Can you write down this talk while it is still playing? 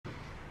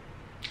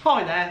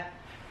Hi there.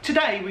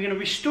 Today we're going to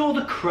restore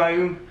the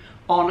chrome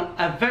on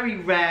a very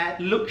rare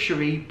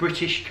luxury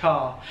British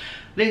car.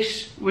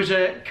 This was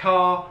a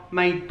car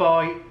made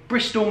by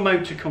Bristol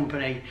Motor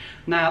Company.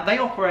 Now they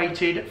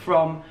operated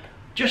from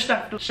just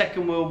after the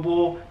Second World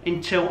War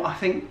until I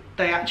think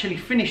they actually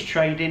finished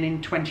trading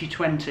in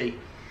 2020.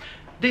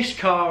 This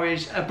car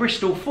is a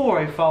Bristol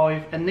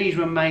 405 and these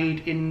were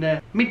made in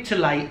the mid to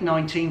late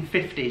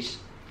 1950s.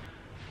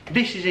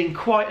 This is in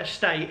quite a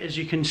state, as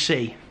you can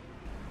see.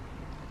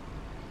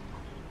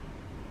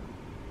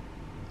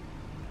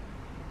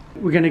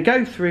 We're going to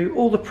go through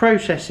all the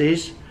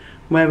processes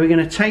where we're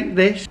going to take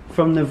this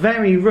from the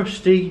very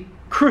rusty,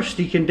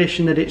 crusty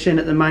condition that it's in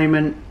at the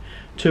moment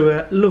to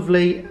a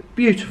lovely,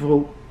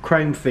 beautiful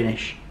chrome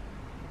finish.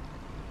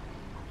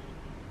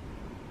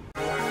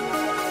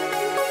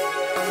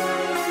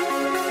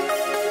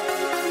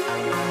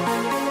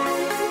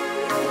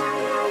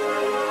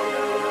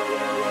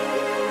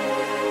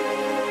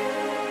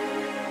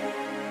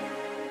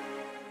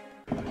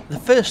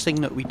 The first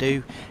thing that we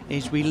do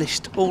is we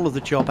list all of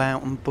the job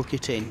out and book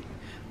it in.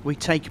 We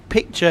take a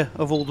picture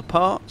of all the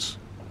parts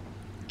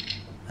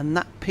and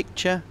that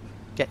picture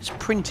gets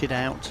printed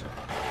out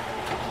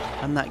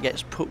and that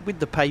gets put with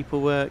the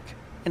paperwork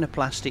in a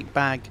plastic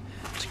bag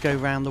to go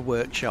round the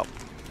workshop.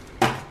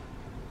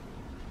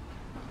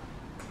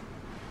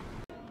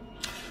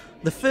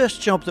 The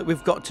first job that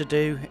we've got to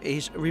do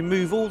is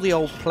remove all the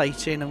old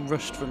plating and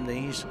rust from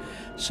these.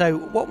 So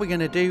what we're going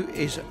to do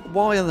is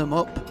wire them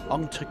up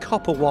onto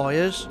copper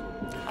wires,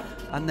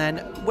 and then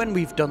when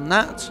we've done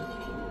that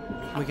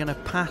we're going to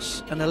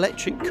pass an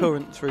electric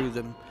current through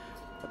them,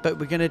 but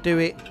we're going to do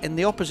it in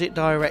the opposite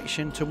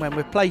direction to when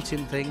we're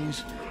plating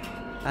things,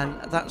 and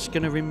that's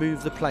going to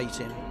remove the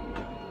plating.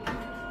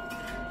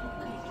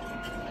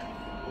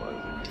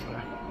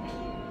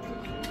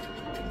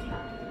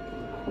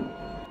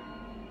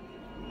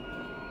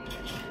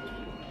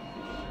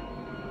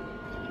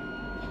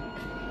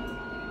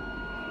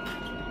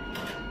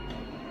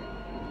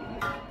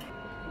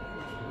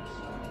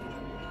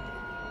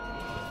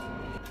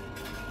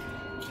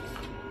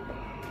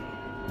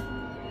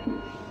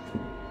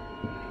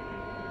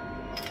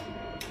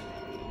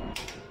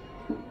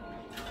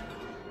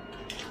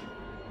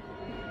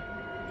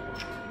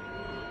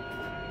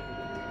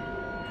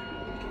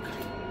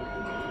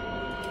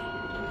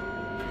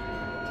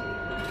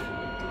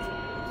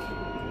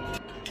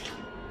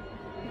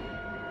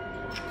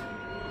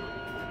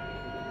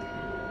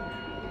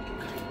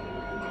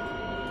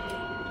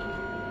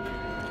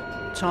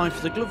 Time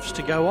for the gloves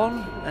to go on,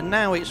 and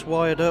now it's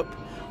wired up.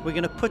 We're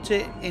going to put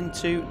it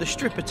into the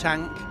stripper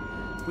tank,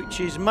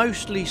 which is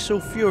mostly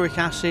sulfuric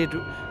acid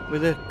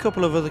with a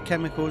couple of other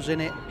chemicals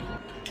in it,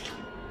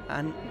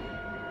 and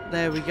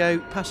there we go,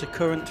 pass a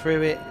current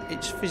through it,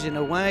 it's fizzing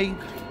away.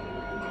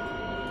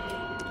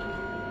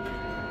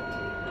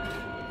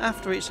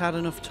 After it's had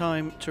enough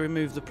time to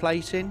remove the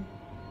plating,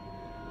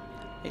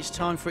 it's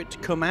time for it to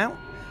come out.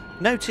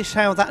 Notice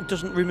how that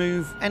doesn't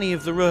remove any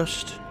of the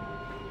rust.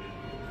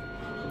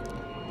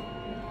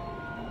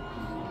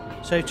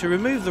 So to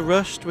remove the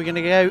rust, we're going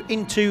to go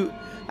into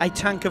a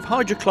tank of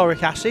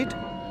hydrochloric acid.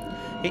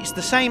 It's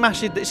the same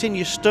acid that's in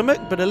your stomach,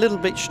 but a little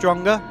bit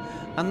stronger,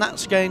 and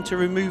that's going to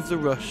remove the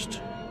rust.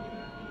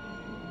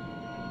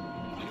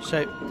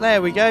 So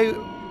there we go,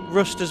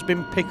 rust has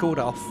been pickled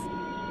off.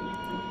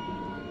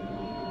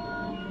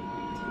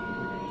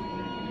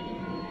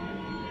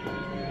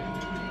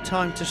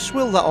 Time to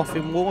swill that off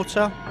in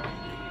water.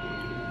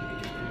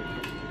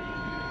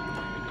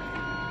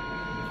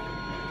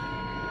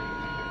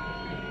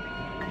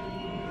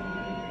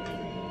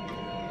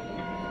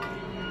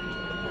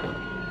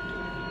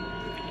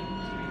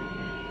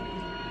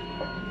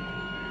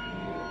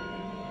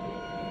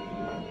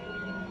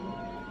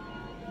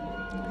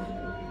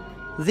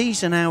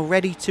 These are now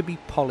ready to be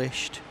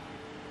polished.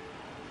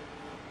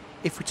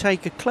 If we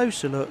take a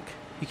closer look,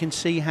 you can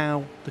see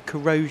how the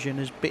corrosion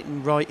has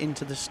bitten right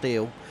into the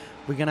steel.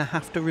 We're going to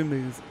have to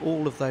remove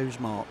all of those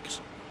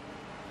marks.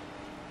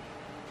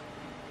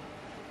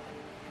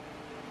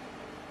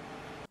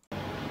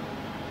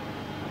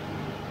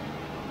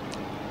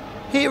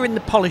 Here in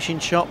the polishing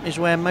shop is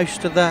where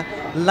most of the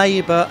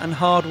labour and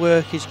hard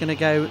work is going to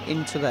go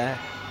into there.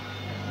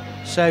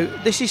 So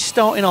this is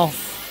starting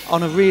off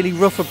on a really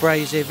rough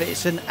abrasive.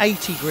 It's an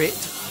 80 grit,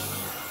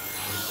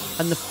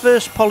 and the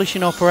first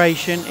polishing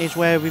operation is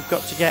where we've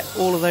got to get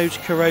all of those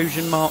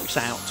corrosion marks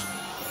out.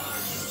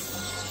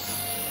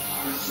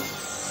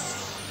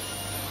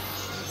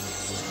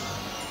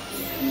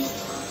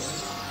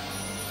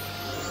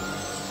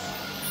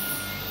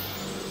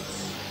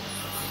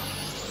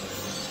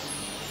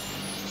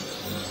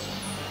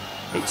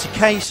 It's a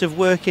case of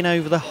working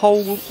over the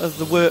whole of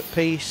the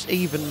workpiece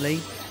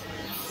evenly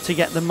to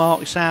get the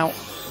marks out.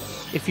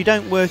 If you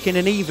don't work in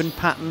an even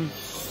pattern,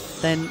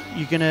 then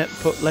you're going to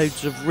put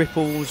loads of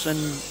ripples and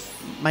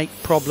make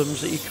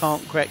problems that you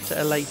can't correct at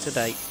a later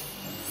date.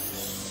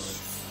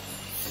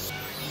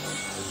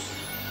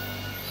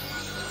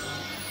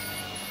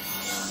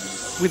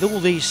 With all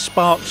these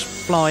sparks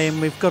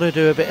flying, we've got to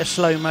do a bit of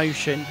slow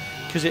motion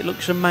because it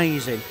looks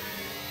amazing.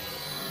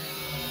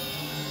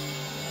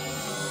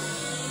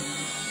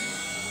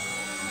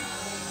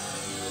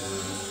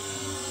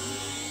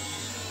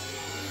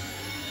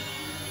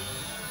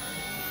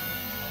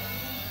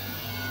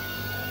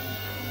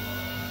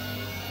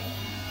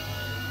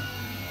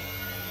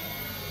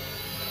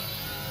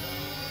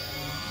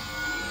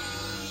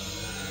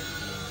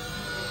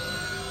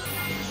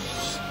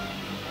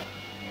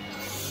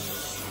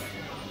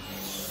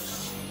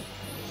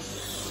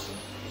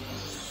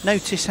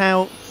 Notice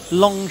how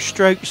long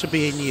strokes are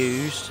being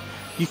used.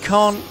 You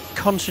can't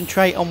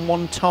concentrate on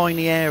one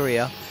tiny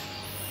area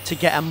to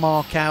get a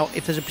mark out.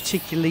 If there's a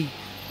particularly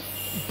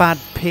bad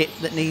pit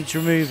that needs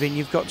removing,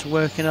 you've got to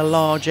work in a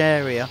large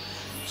area,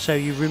 so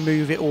you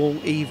remove it all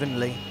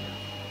evenly.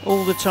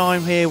 All the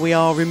time here we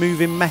are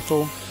removing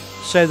metal,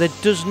 so there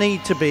does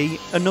need to be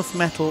enough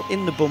metal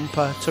in the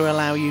bumper to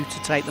allow you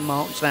to take the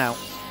marks out.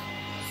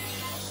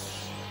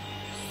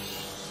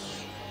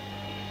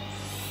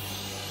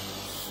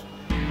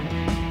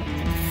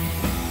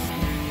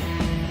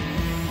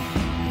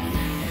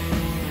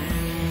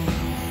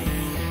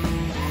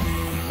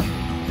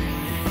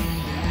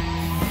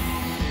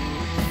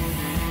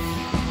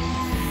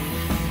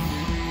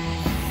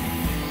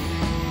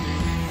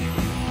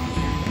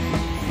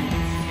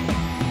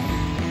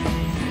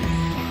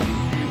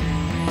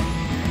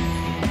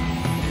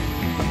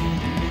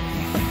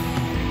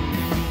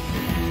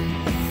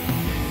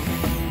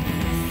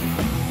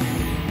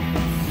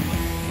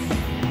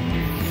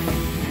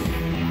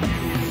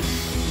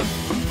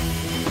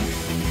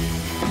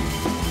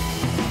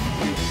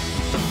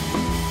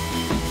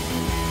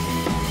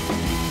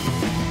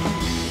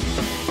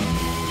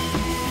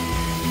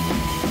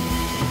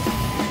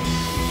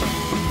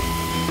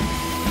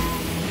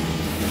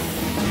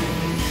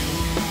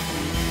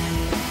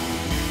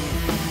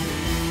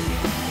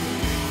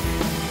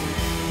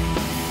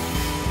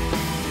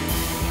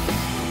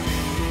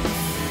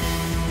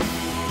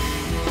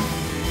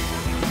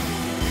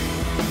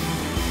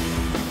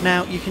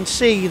 Now you can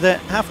see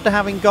that after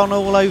having gone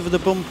all over the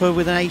bumper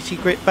with an 80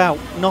 grit belt,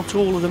 not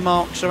all of the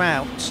marks are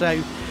out,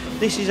 so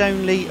this is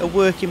only a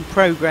work in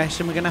progress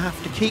and we're going to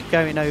have to keep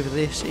going over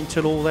this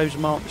until all those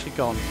marks are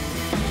gone.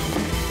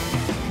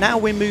 Now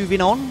we're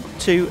moving on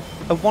to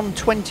a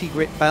 120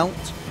 grit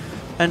belt,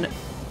 and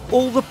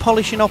all the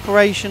polishing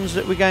operations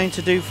that we're going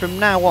to do from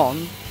now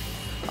on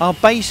are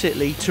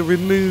basically to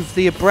remove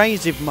the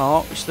abrasive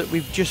marks that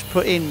we've just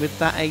put in with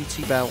that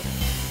 80 belt.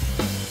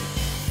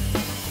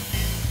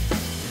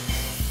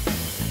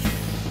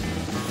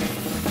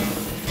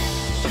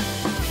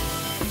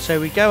 So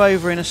we go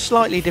over in a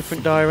slightly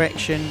different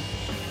direction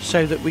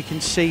so that we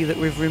can see that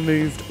we've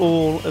removed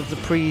all of the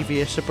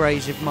previous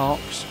abrasive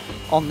marks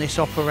on this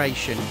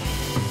operation.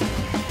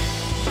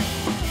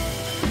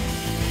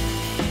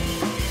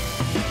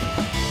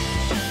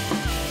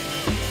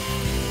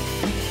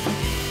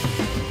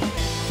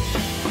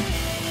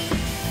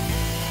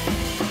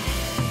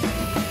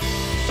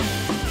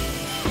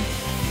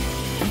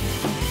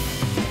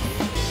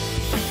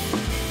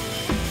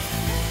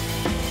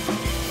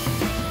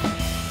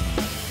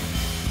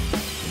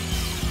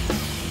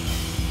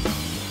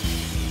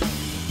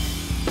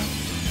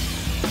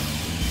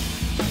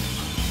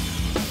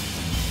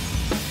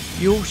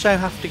 You also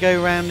have to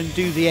go around and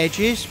do the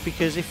edges,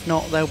 because if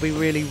not they'll be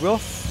really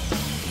rough.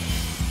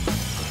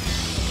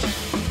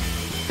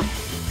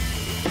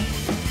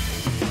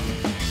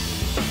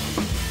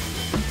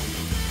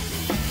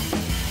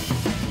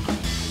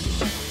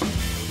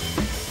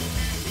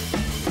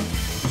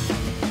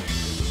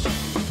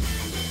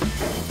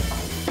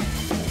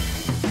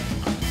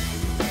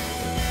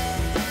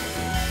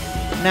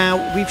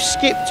 Now we've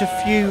skipped a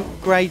few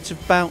grades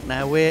of belt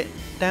now, we're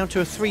down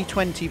to a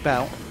 320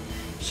 belt.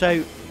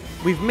 So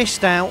we've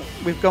missed out,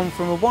 we've gone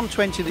from a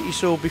 120 that you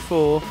saw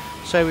before,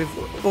 so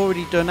we've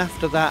already done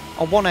after that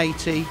a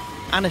 180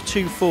 and a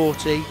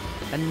 240,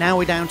 and now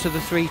we're down to the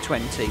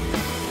 320.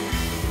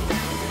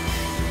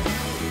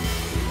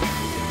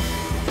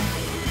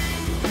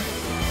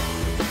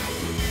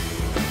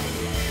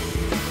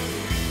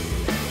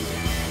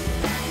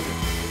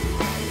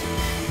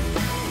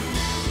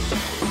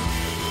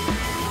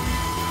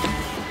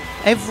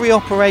 Every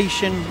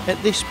operation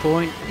at this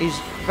point is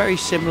very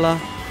similar,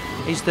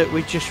 is that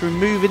we're just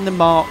removing the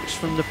marks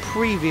from the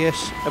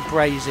previous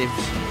abrasives.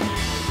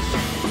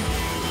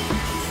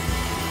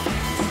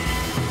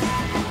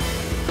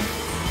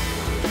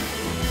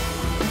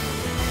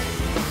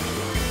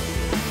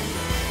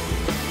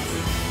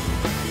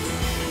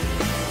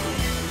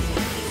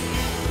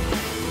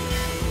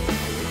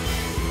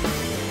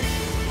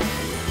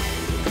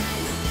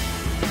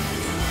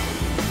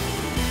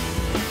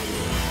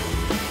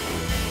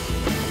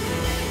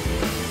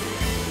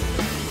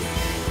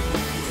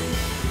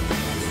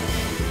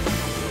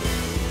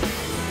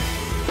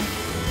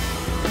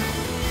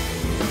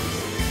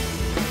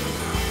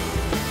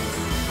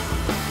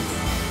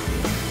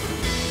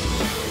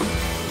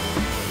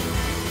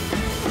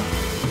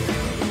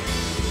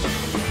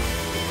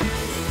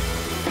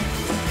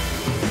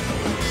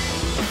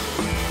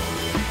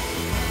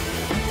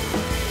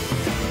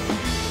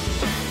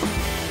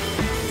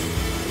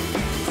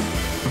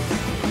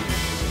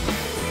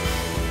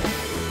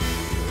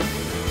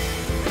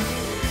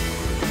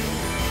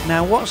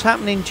 Now what's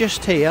happening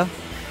just here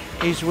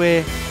is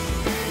we're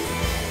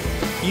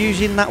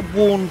using that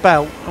worn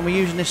belt and we're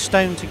using a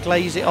stone to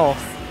glaze it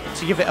off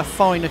to give it a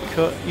finer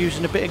cut,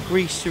 using a bit of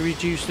grease to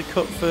reduce the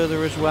cut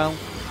further as well.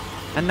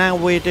 And now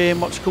we're doing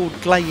what's called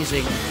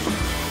glazing.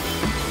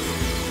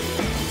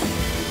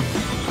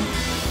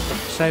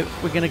 So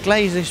we're going to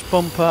glaze this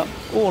bumper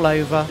all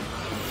over,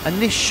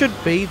 and this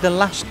should be the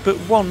last but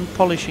one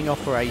polishing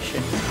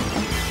operation.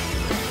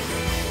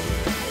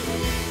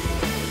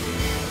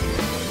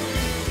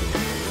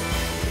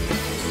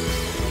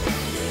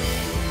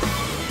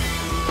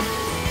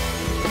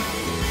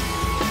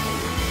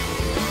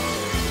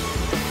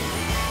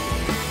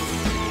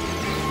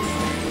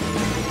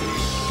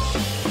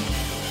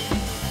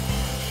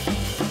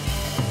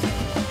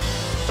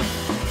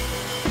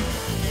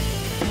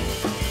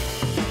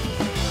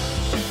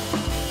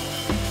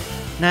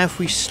 Now if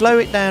we slow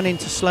it down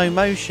into slow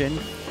motion,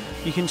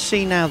 you can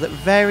see now that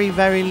very,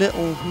 very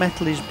little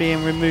metal is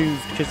being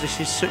removed because this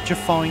is such a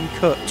fine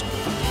cut.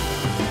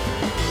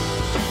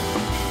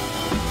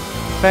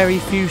 Very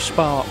few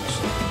sparks.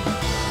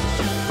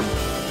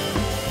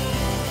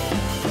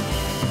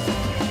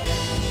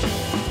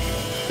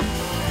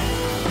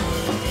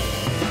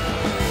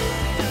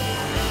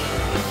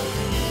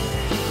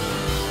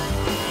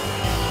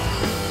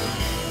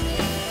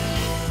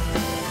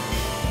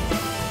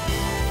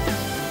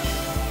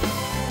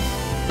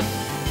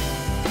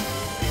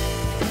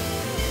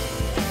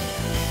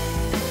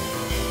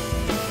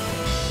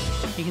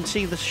 You can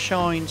see the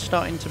shine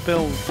starting to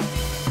build.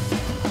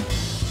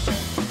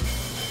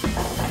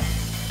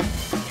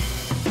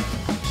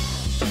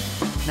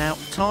 Now,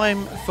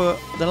 time for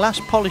the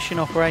last polishing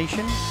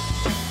operation.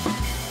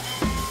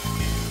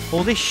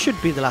 Or this should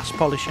be the last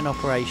polishing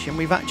operation.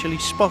 We've actually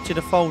spotted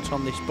a fault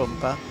on this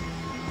bumper,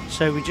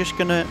 so we're just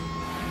going to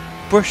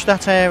brush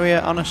that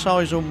area on a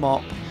sisal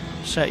mop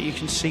so you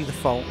can see the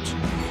fault.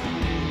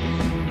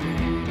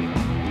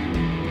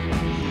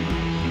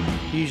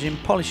 Using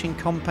polishing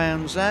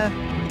compounds there.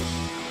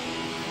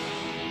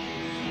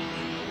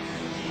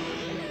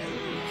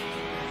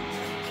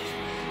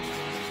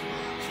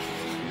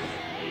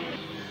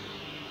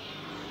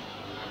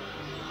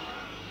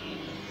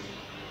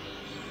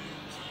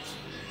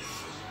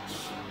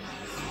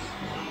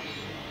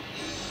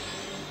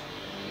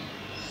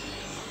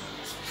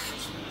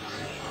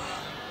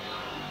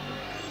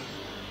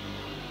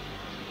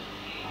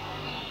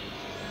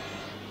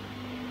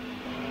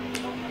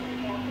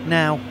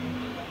 Now,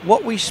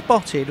 what we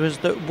spotted was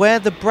that where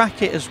the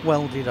bracket is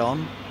welded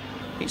on,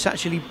 it's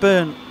actually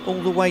burnt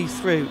all the way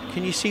through.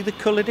 Can you see the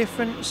colour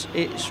difference?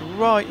 It's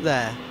right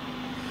there.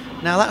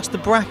 Now that's the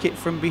bracket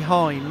from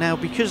behind. Now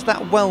because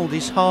that weld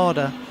is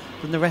harder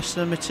than the rest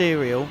of the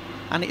material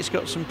and it's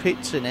got some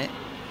pits in it,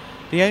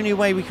 the only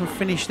way we can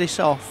finish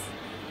this off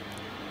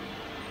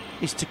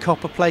is to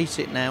copper plate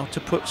it now, to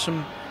put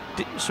some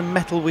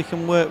metal we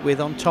can work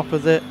with on top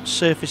of the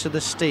surface of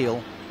the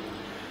steel.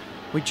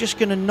 We're just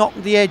going to knock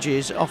the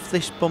edges off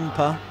this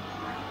bumper,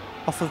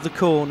 off of the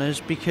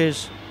corners,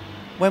 because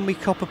when we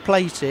copper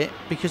plate it,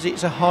 because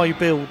it's a high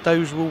build,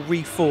 those will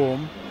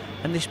reform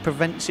and this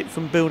prevents it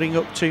from building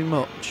up too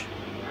much.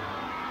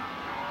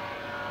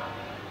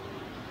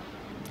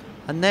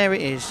 And there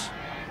it is,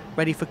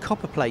 ready for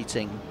copper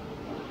plating.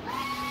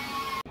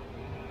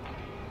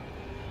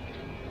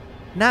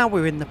 Now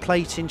we're in the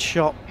plating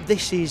shop.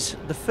 This is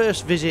the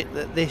first visit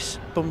that this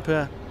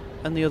bumper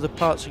and the other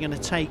parts are going to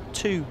take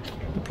to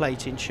the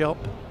plating shop.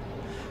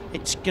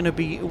 It's going to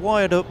be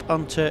wired up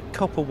onto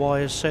copper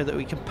wires so that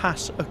we can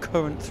pass a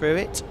current through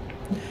it.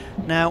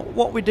 Now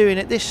what we're doing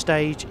at this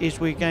stage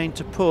is we're going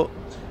to put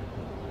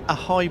a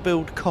high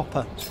build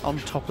copper on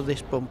top of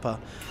this bumper.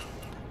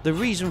 The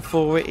reason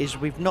for it is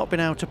we've not been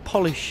able to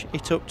polish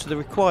it up to the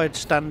required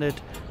standard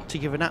to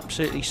give an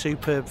absolutely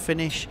superb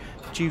finish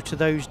due to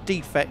those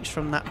defects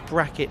from that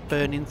bracket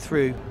burning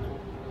through.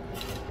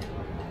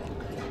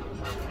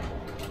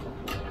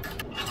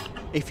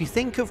 If you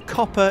think of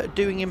copper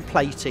doing in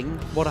plating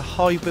what a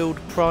high build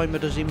primer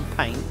does in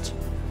paint,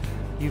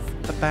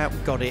 you've about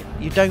got it.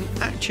 You don't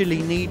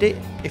actually need it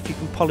if you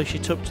can polish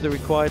it up to the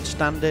required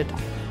standard,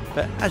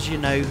 but as you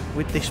know,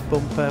 with this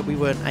bumper we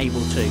weren't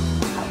able to.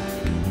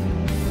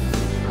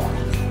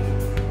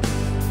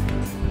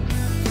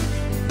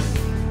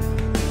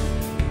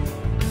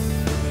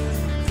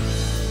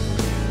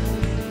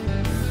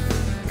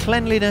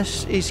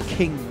 Cleanliness is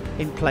king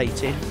in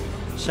plating.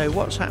 So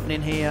what's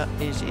happening here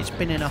is it's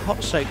been in a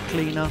hot soak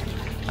cleaner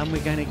and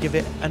we're going to give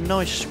it a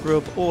nice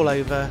scrub all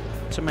over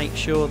to make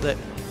sure that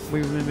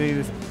we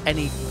remove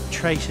any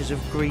traces of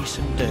grease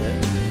and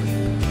dirt.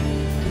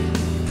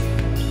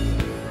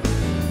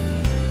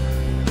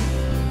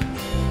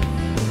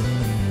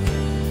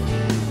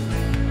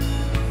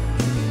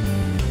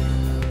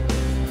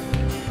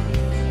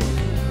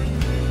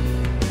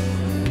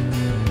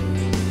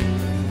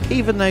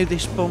 Even though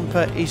this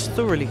bumper is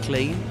thoroughly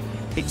clean,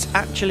 it's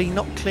actually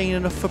not clean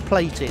enough for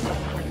plating.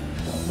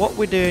 What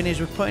we're doing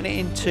is we're putting it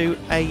into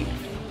a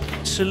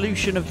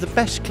solution of the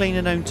best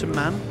cleaner known to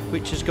man,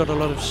 which has got a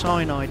lot of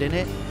cyanide in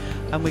it,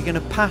 and we're going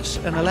to pass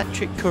an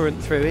electric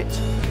current through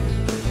it.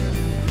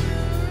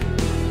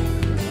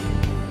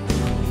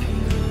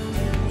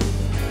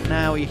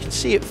 Now you can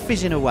see it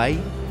fizzing away,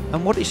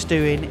 and what it's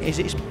doing is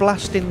it's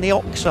blasting the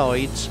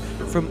oxides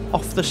from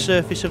off the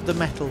surface of the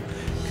metal,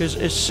 because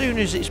as soon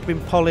as it's been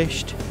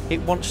polished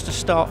it wants to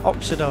start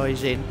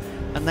oxidizing,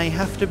 and they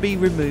have to be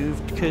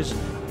removed, because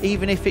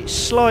even if it's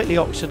slightly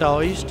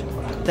oxidized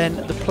then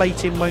the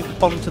plating won't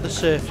bond to the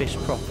surface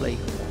properly.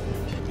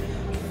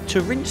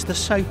 To rinse the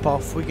soap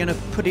off, we're going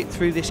to put it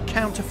through this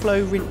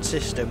counterflow rinse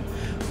system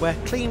where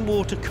clean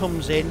water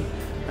comes in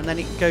and then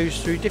it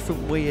goes through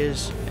different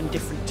weirs and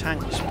different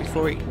tanks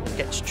before it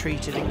gets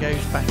treated and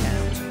goes back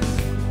out.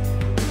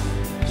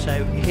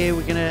 So here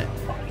we're going to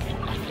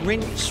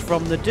rinse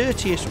from the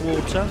dirtiest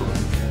water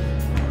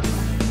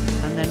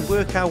and then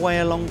work our way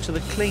along to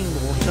the clean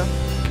water.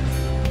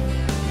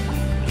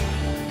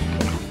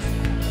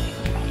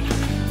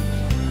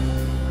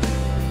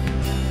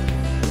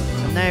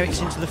 And there it's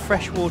into the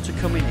fresh water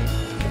coming in.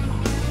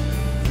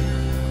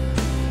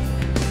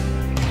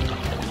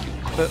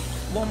 But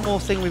one more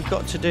thing we've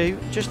got to do,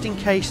 just in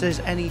case there's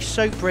any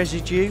soap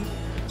residue,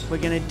 we're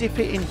going to dip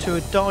it into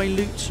a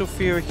dilute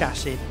sulfuric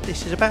acid.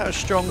 This is about as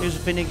strong as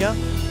vinegar.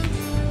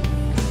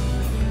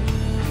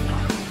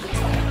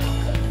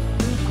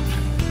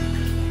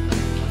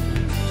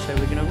 So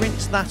we're going to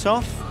rinse that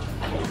off,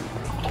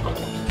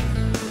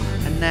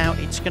 and now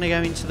it's going to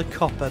go into the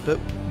copper, but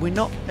we're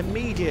not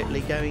immediately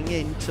going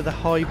into the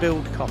high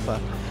build copper.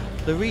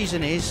 The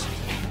reason is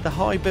the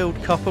high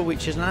build copper,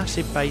 which is an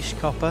acid based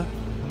copper,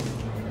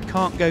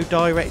 can't go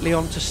directly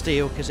onto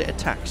steel because it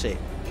attacks it.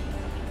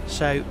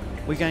 So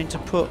we're going to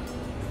put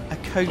a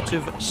coat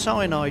of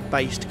cyanide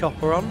based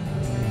copper on.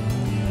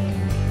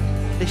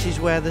 This is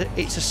where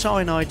it's a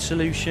cyanide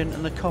solution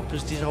and the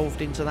copper's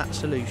dissolved into that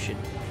solution.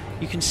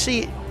 You can see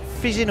it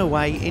fizzing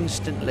away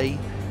instantly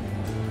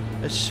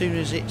as soon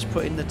as it's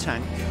put in the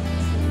tank.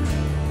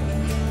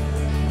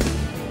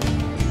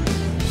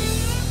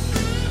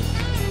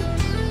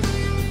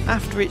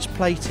 After it's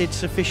plated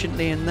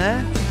sufficiently in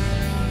there,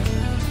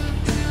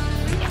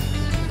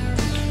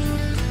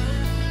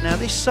 now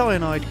this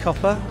cyanide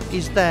copper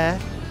is there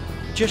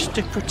just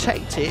to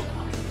protect it,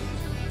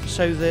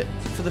 so that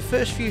for the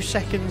first few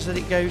seconds that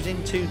it goes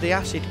into the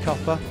acid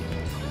copper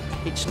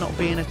it's not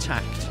being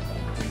attacked,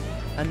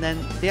 and then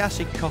the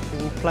acid copper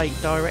will plate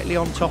directly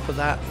on top of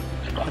that.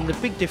 And the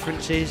big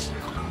difference is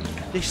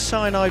this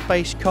cyanide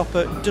based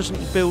copper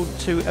doesn't build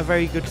to a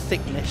very good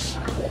thickness.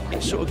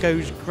 It sort of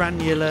goes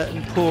granular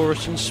and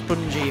porous and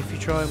spongy if you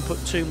try and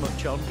put too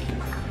much on.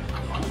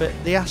 But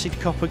the acid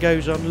copper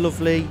goes on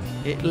lovely,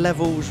 it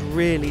levels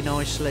really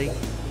nicely,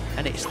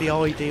 and it's the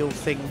ideal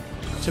thing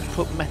to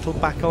put metal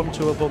back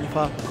onto a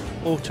bumper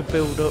or to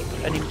build up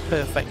an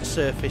imperfect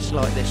surface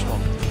like this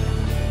one.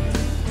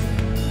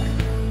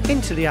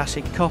 Into the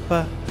acid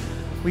copper,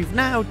 we've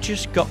now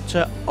just got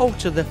to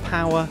alter the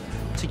power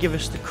to give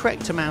us the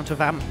correct amount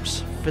of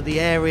amps for the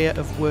area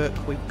of work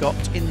we've got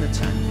in the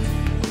tank.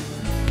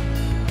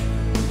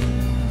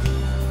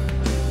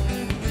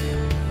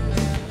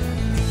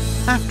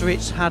 After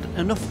it's had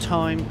enough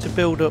time to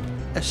build up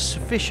a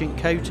sufficient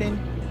coating,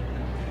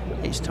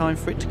 it's time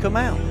for it to come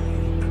out.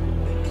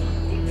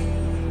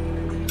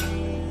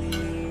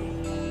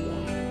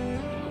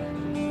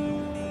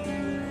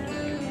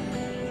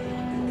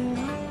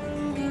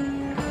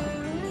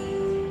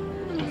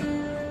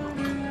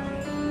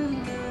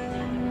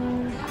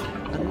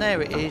 And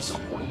there it is,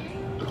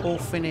 all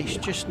finished,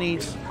 just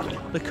needs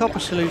the copper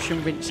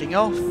solution rinsing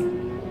off.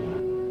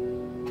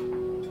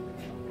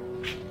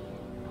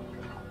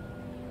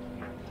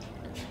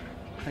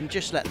 And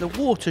just let the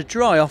water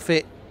dry off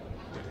it,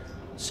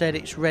 said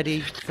it's ready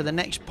for the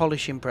next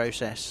polishing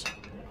process.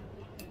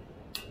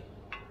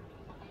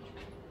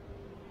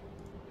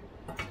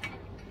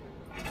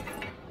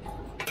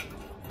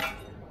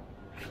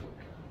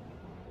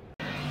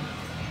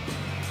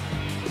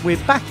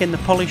 We're back in the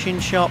polishing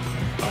shop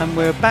and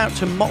we're about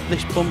to mop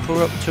this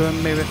bumper up to a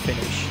mirror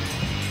finish.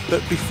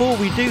 But before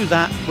we do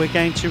that, we're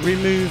going to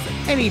remove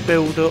any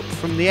build up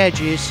from the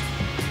edges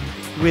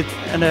with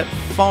a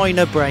fine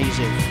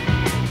abrasive.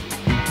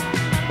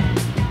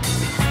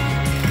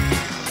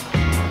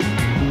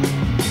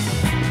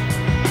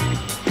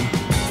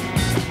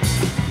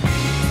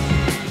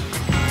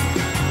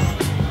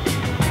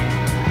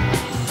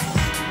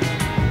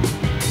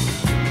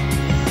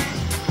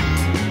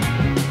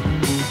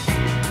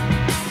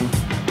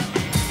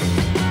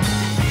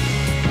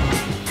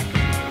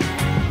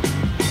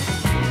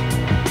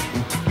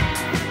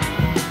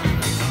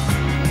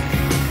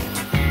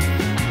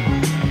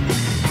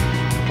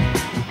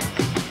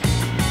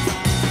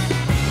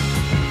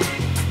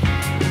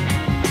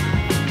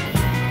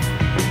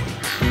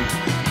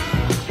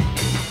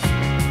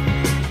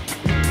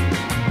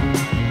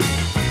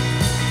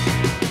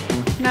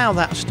 Now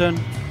that's done,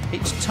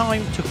 it's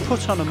time to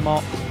put on a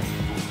mop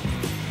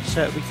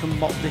so that we can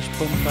mop this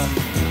bumper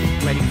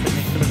ready for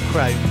nickel and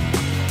chrome.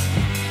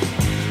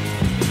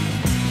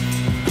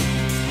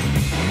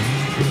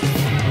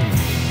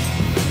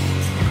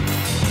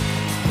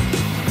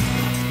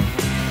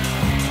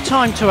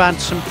 time to add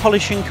some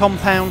polishing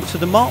compound to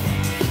the mop.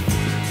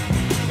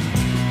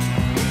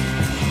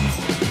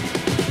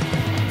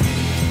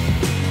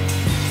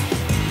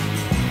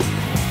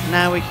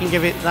 Now we can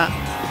give it that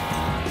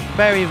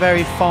very,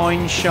 very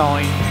fine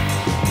shine.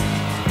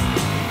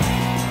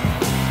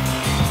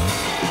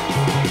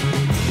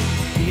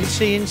 You can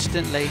see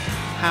instantly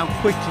how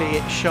quickly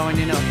it's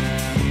shining up.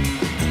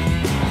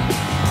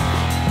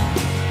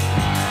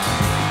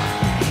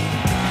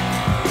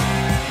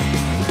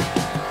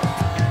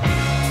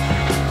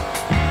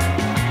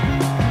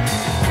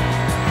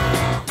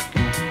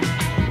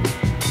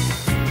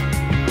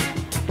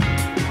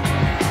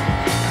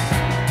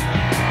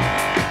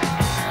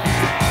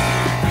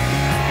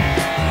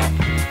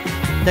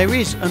 There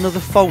is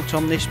another fault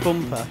on this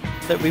bumper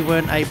that we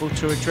weren't able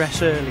to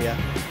address earlier.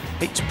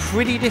 It's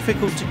pretty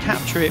difficult to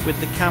capture it with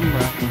the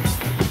camera,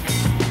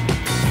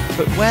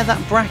 but where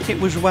that bracket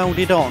was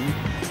welded on,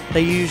 they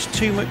used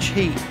too much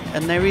heat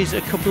and there is a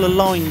couple of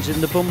lines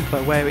in the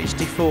bumper where it's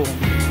deformed.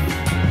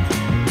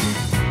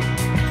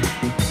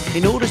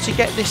 In order to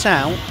get this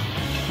out,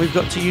 we've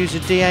got to use a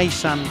DA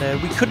sander.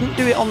 We couldn't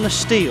do it on the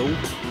steel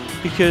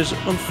because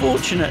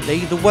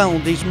unfortunately the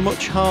weld is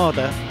much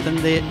harder than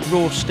the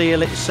raw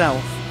steel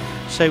itself,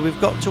 so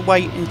we've got to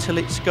wait until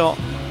it's got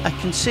a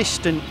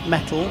consistent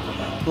metal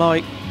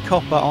like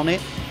copper on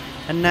it,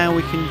 and now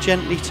we can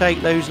gently take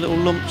those little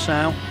lumps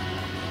out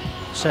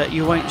so that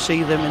you won't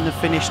see them in the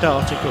finished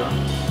article.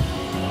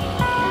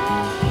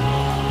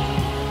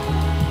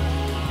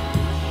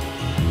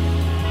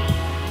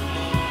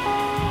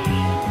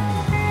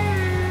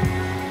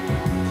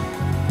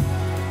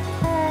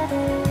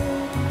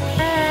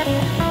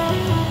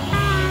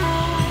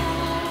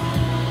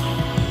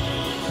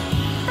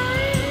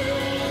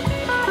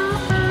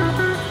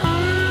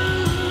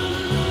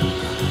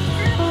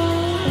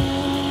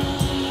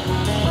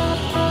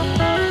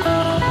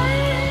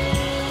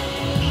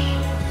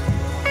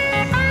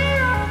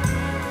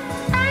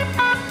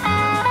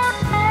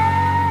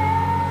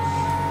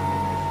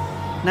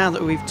 Now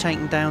that we've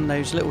taken down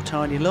those little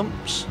tiny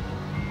lumps,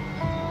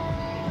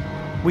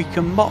 we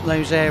can mop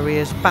those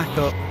areas back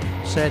up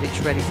so that it's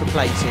ready for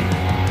plating.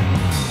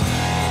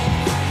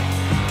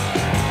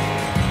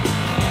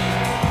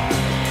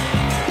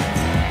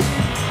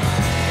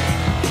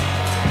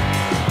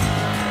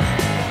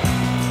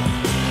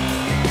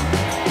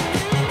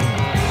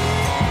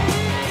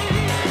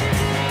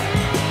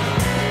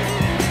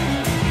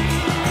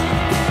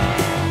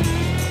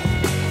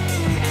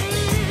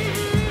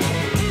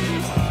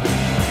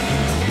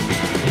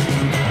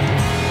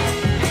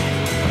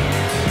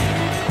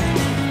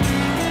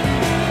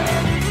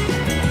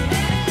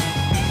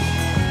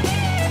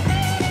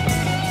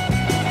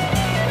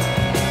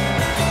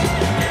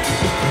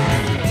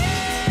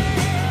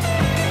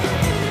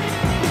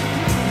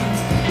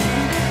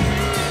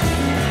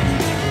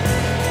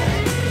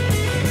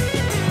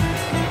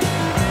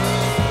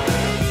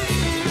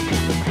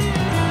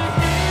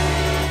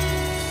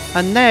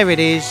 And there it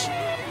is,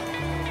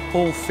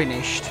 all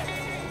finished.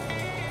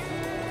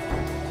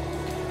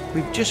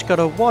 We've just got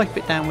to wipe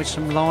it down with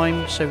some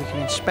lime so we can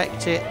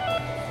inspect it,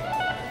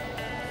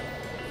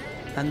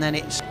 and then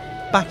it's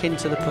back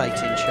into the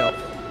plating shop.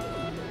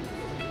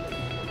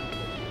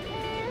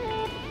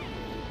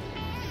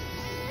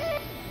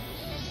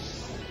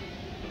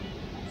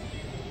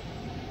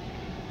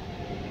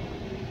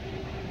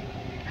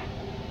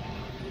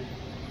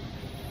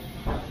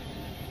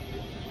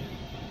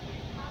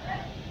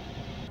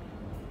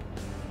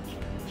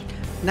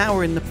 Now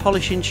we're in the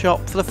polishing shop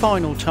for the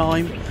final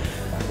time.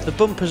 The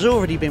bumper's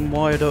already been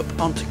wired up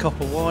onto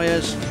copper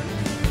wires.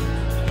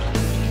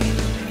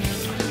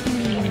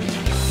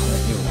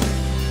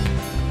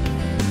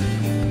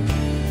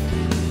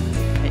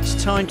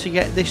 It's time to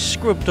get this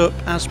scrubbed up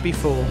as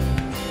before.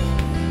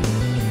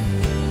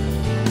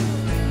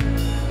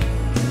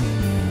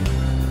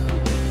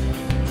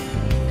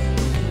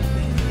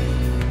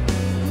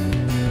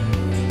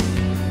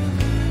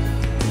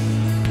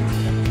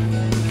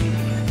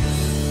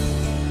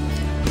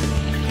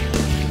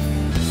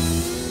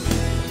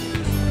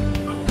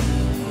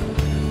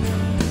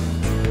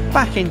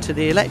 Back into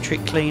the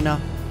electric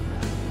cleaner,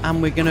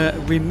 and we're going to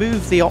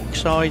remove the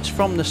oxides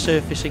from the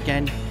surface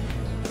again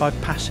by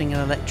passing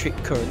an electric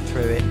current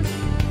through it.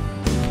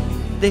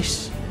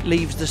 This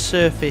leaves the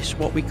surface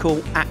what we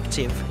call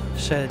active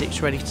so that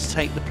it's ready to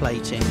take the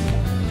plating.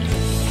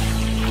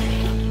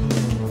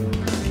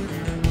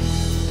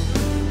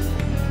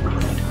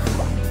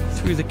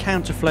 Through the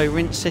counterflow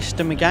rinse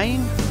system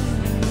again.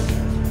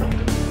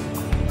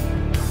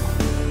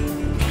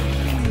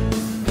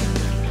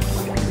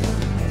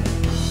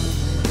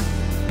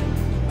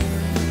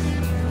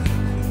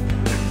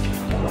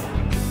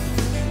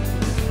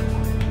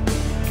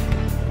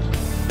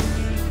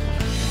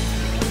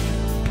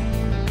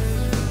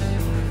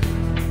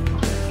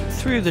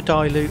 Through the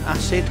dilute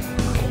acid,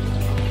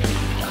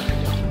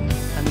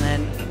 and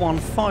then one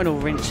final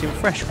rinse in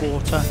fresh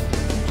water,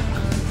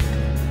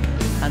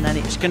 and then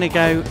it's going to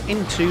go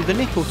into the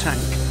nickel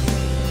tank.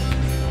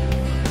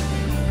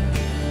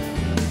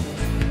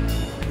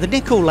 The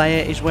nickel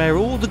layer is where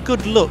all the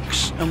good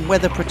looks and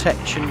weather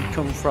protection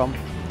come from.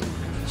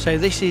 So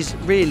this is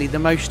really the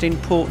most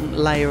important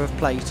layer of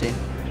plating.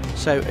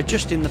 So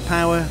adjusting the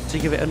power to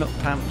give it an up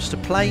pants to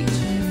plate.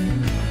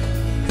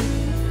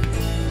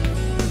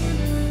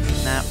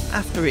 Now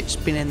after it's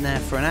been in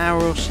there for an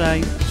hour or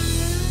so,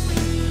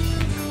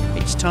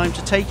 it's time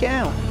to take it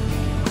out.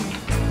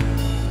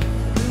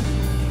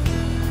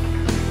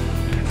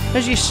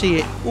 As you see,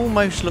 it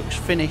almost looks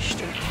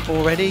finished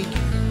already,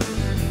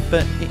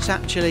 but it's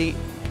actually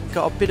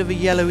got a bit of a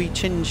yellowy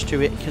tinge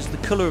to it because the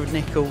colour of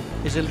nickel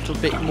is a little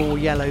bit more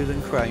yellow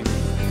than chrome.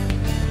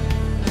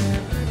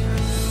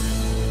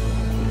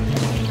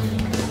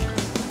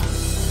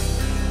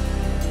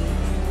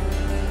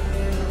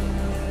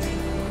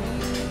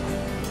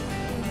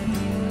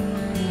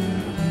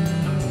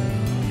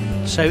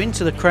 So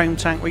into the chrome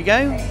tank we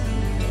go.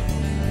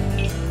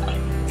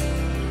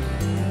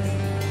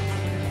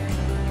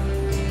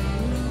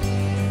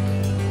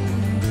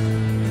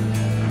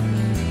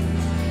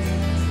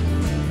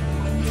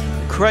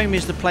 Chrome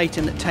is the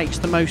plating that takes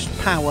the most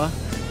power.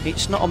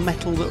 It's not a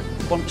metal that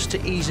wants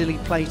to easily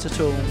plate at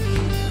all.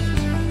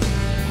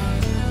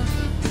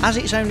 As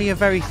it's only a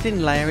very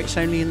thin layer, it's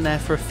only in there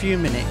for a few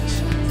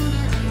minutes.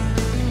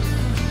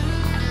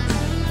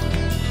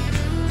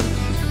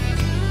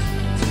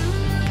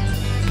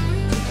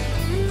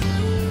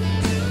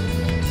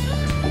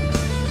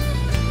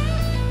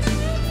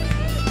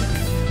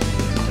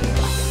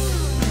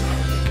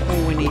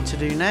 All we need to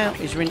do now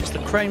is rinse the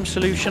chrome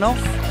solution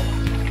off.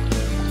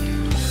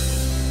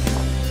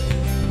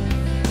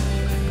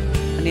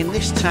 And in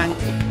this tank,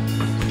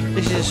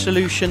 this is a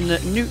solution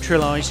that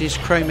neutralises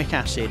chromic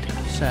acid.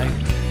 So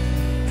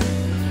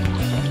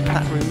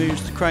that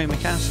removes the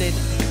chromic acid.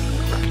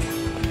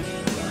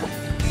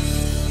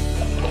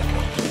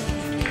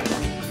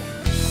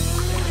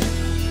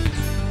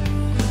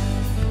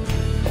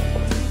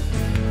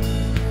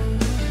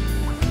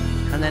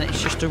 And then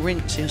it's just a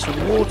rinse in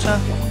some water.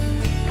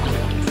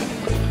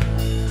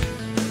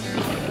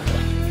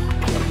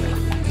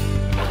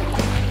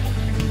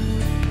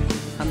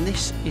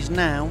 This is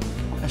now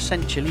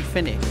essentially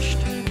finished.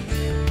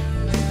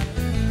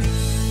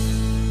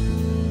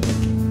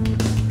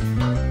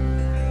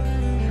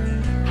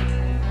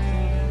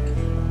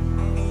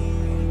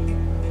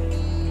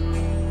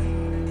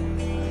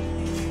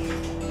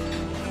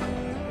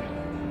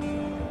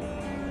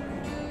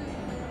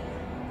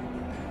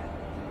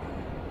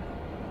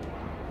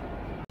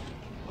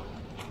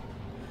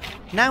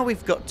 Now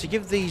we've got to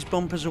give these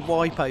bumpers a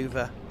wipe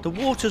over. The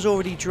water's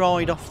already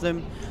dried off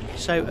them,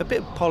 so a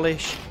bit of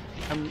polish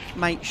and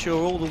make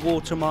sure all the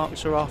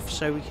watermarks are off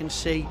so we can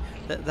see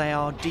that they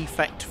are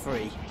defect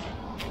free.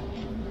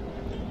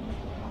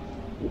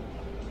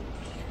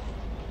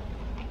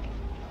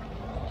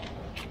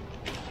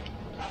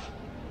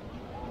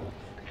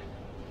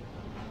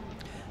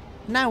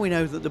 Now we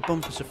know that the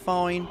bumpers are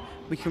fine,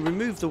 we can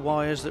remove the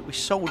wires that we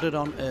soldered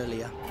on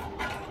earlier.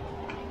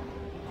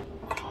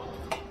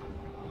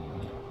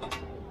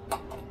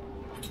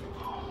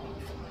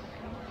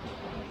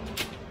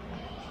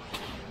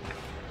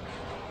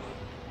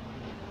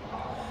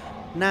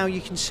 Now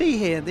you can see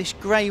here this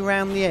grey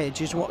round the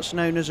edge is what's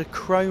known as a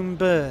chrome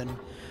burn.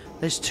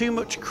 There's too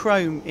much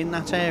chrome in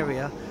that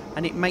area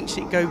and it makes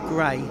it go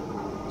grey.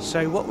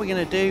 So what we're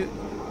going to do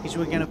is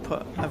we're going to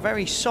put a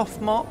very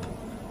soft mop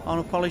on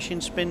a polishing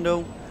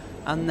spindle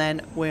and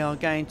then we are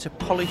going to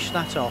polish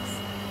that off.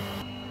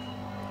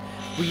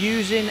 We're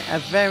using a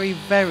very,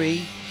 very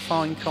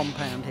fine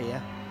compound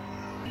here.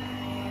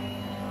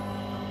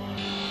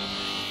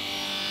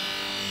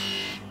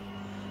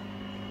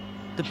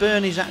 The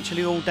burn is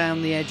actually all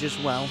down the edge as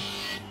well.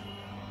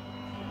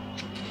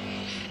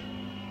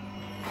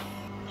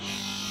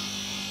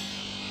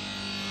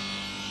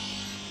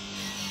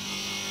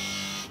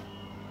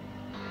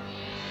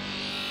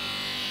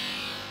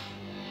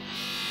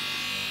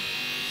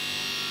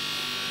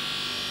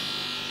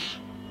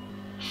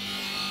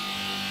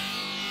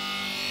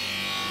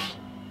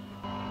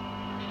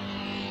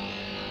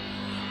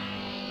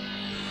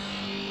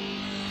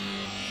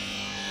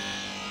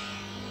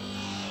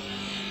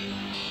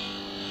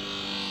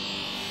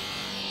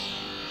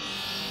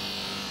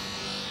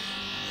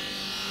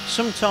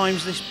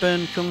 Sometimes this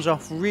burn comes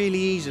off really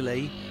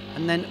easily,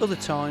 and then other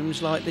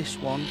times, like this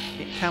one,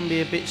 it can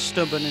be a bit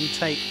stubborn and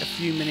take a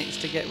few minutes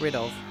to get rid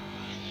of.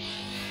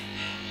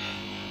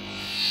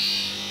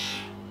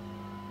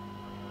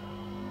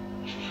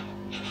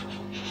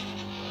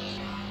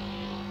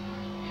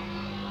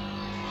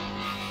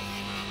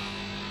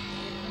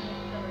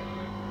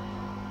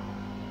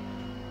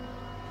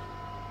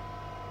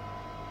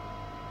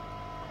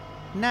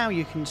 Now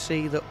you can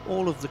see that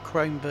all of the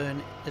chrome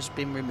burn has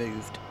been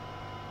removed.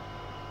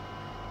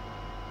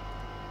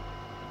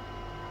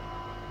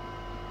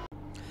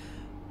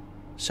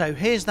 So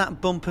here's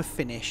that bumper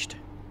finished.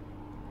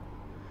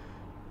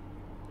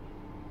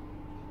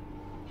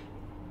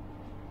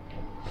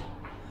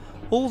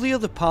 All the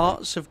other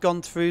parts have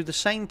gone through the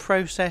same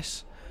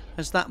process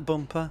as that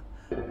bumper.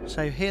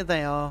 So here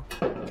they are,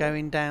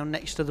 going down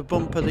next to the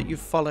bumper that you've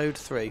followed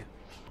through.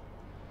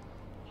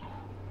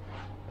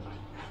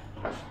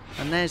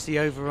 And there's the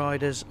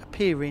overriders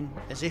appearing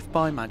as if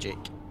by magic.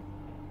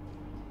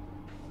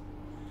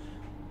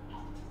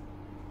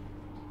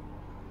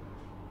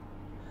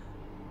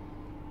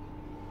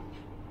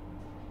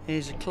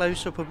 Here's a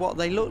close-up of what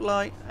they look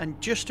like, and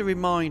just a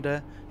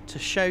reminder to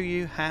show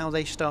you how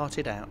they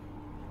started out.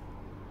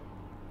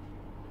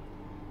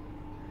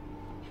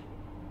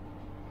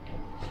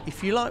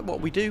 If you like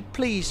what we do,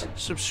 please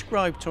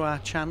subscribe to our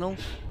channel,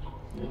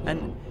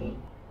 and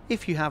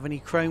if you have any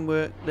chrome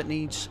work that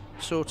needs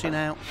sorting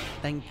out,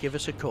 then give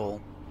us a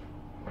call.